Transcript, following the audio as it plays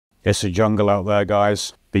It's a jungle out there,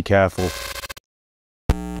 guys. Be careful.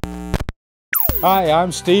 Hi,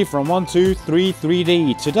 I'm Steve from 123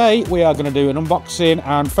 3D. Today we are going to do an unboxing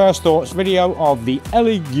and first thoughts video of the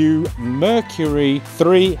Elegoo Mercury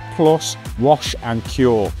 3.0 Wash and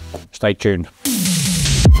Cure. Stay tuned.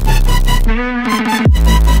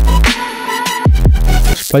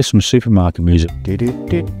 Let's play some supermarket music.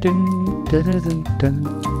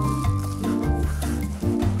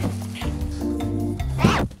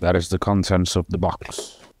 That is the contents of the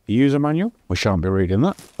box. The user manual, we shan't be reading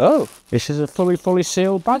that. Oh, this is a fully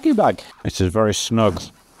sealed baggy bag. It is very snug.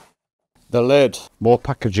 The lid, more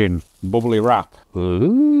packaging, bubbly wrap.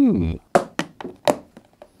 Ooh.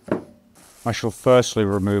 I shall firstly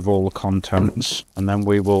remove all the contents and then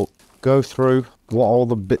we will go through what all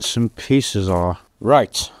the bits and pieces are.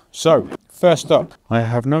 Right, so first up, I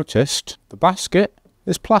have noticed the basket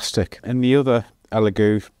is plastic. In the other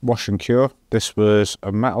Elegoo Wash and Cure, this was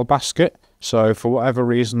a metal basket. So for whatever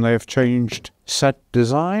reason they've changed said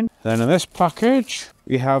design. Then in this package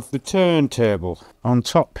we have the turntable. On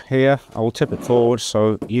top here, I will tip it forward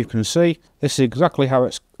so you can see. This is exactly how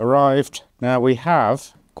it's arrived. Now we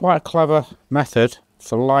have quite a clever method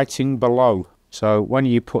for lighting below. So when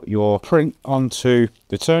you put your print onto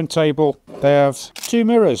the turntable, they have two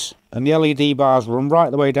mirrors and the LED bars run right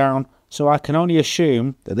the way down. So I can only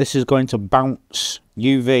assume that this is going to bounce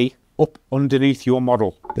UV up underneath your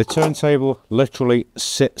model. The turntable literally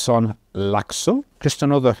sits on like so. Just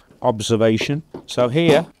another observation. So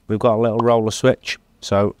here we've got a little roller switch.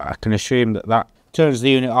 So I can assume that that turns the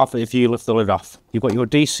unit off if you lift the lid off. You've got your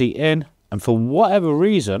DC in, and for whatever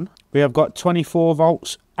reason, we have got 24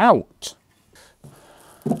 volts out.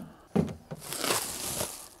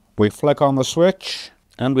 We flick on the switch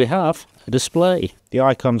and we have a display. The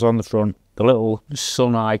icon's on the front. The little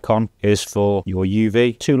sun icon is for your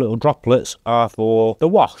UV. Two little droplets are for the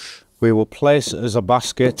wash. We will place it as a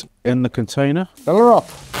basket in the container. Fill her up.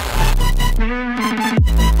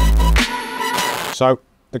 So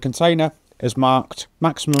the container is marked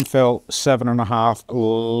maximum fill 7.5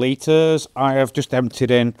 litres. I have just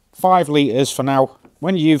emptied in 5 litres for now.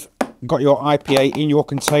 When you've got your IPA in your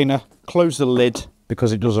container, close the lid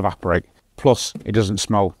because it does evaporate. Plus it doesn't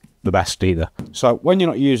smell the best either. So when you're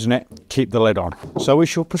not using it, keep the lid on. So we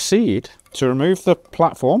shall proceed to remove the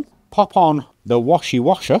platform, pop on the washy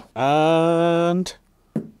washer, and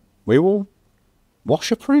we will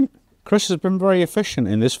wash a print. Chris has been very efficient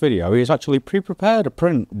in this video. He's actually pre-prepared a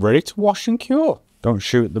print ready to wash and cure. Don't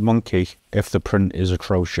shoot the monkey if the print is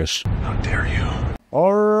atrocious. How dare you?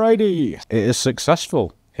 Alrighty, it is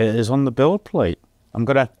successful. It is on the build plate. I'm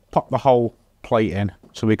gonna pop the whole plate in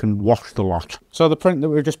so we can wash the lot. So the print that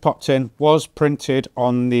we've just popped in was printed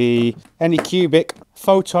on the Anycubic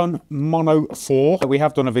Photon Mono 4. We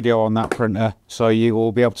have done a video on that printer, so you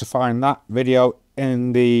will be able to find that video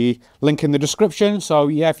in the link in the description. So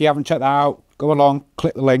yeah, if you haven't checked that out, go along,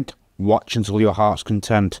 click the link, watch until your heart's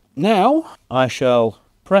content. Now I shall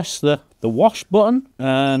press the wash button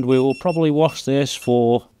and we will probably wash this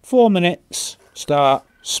for 4 minutes. Start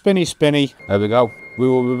spinny. There we go. We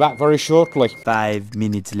will be back very shortly. 5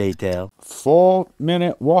 minutes later.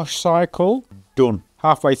 4-minute wash cycle done.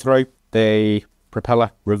 Halfway through, the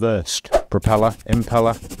propeller reversed. Propeller,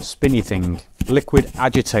 impeller, spinny thing, liquid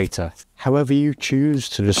agitator, however you choose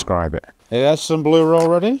to describe it. It has some blue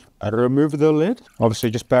already. I remove the lid.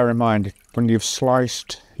 Obviously, just bear in mind when you've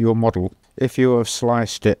sliced your model, if you have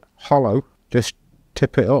sliced it hollow, just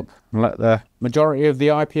tip it up and let the majority of the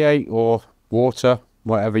IPA or water,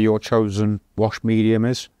 whatever your chosen wash medium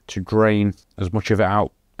is, to drain as much of it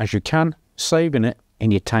out as you can, saving it in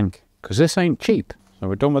your tank, because this ain't cheap. So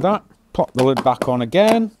we're done with that. Pop the lid back on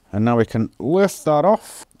again, and now we can lift that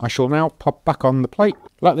off. I shall now pop back on the plate,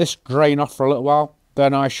 let this drain off for a little while.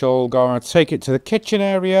 Then I shall go and take it to the kitchen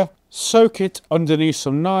area, soak it underneath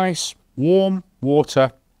some nice warm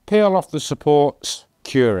water, peel off the supports,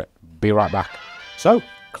 cure it. Be right back. So,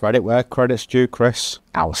 credit where credit's due, Chris.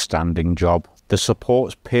 Outstanding job. The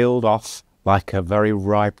supports peeled off like a very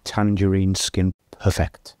ripe tangerine skin.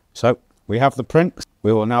 Perfect. So we have the print.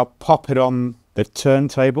 We will now pop it on the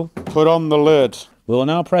turntable. Put on the lid. We will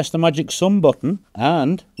now press the magic sun button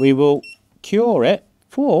and we will cure it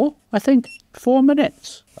for, I think, 4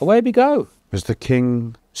 minutes. Away we go. As the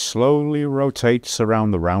king slowly rotates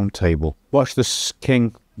around the round table. Watch this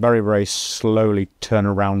king very slowly turn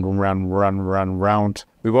around and round.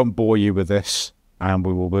 We won't bore you with this. And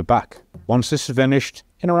we will be back once this is finished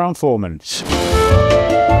in around 4 minutes.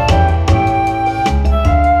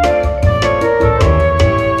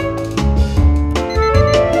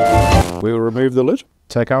 We will remove the lid,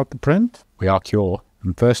 take out the print. We are cure,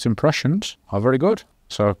 and first impressions are very good.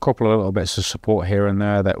 So a couple of little bits of support here and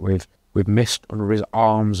there that we've missed under his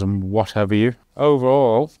arms and what have you.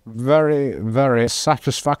 Overall, very, very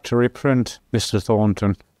satisfactory print, Mr.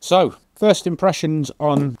 Thornton. So, first impressions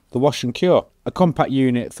on the wash and cure. A compact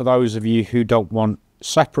unit for those of you who don't want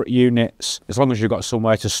separate units, as long as you've got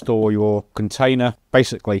somewhere to store your container.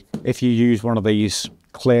 Basically, if you use one of these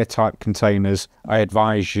clear type containers, I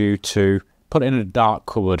advise you to put it in a dark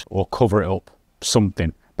cupboard or cover it up,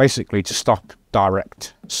 something, basically to stop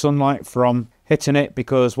direct sunlight from hitting it,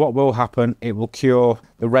 because what will happen, it will cure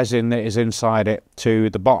the resin that is inside it to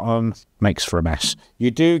the bottom, makes for a mess.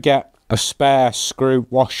 You do get a spare screw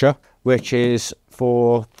washer, which is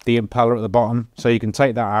for the impeller at the bottom, so you can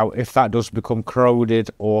take that out. If that does become corroded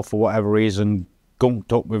or for whatever reason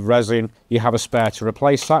gunked up with resin, you have a spare to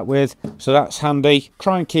replace that with, so that's handy.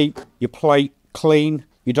 Try and keep your plate clean.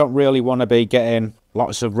 You don't really want to be getting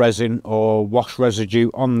lots of resin or wash residue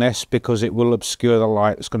on this, because it will obscure the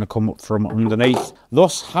light that's going to come up from underneath,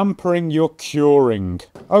 thus hampering your curing.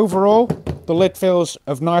 Overall, the lid feels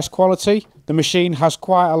of nice quality. The machine has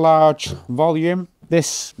quite a large volume.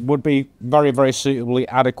 This would be very, very suitably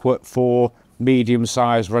adequate for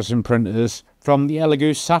medium-sized resin printers from the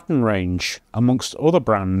Elegoo Saturn range, amongst other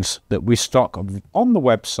brands that we stock on the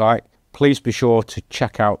website. Please be sure to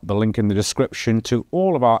check out the link in the description to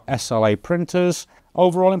all of our SLA printers.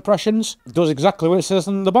 Overall impressions, does exactly what it says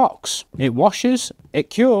in the box. It washes, it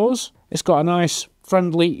cures, it's got a nice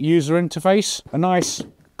friendly user interface, a nice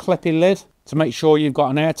clippy lid to make sure you've got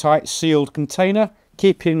an airtight sealed container,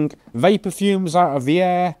 keeping vapor fumes out of the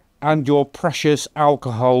air and your precious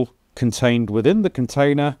alcohol contained within the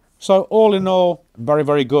container. So all in all, very,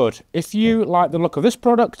 very good. If you like the look of this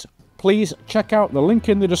product, please check out the link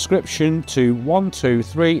in the description to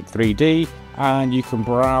 123 3D, and you can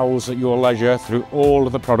browse at your leisure through all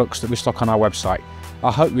of the products that we stock on our website.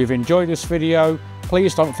 I hope you've enjoyed this video.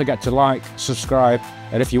 Please don't forget to like, subscribe,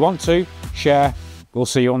 and if you want to, share. We'll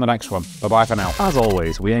see you on the next one. Bye-bye for now. As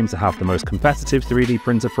always, we aim to have the most competitive 3D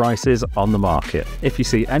printer prices on the market. If you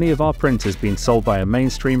see any of our printers being sold by a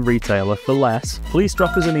mainstream retailer for less, please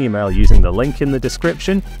drop us an email using the link in the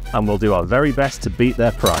description and we'll do our very best to beat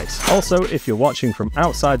their price. Also, if you're watching from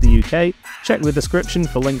outside the UK, check the description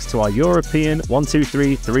for links to our European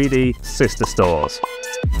 123 3D sister stores.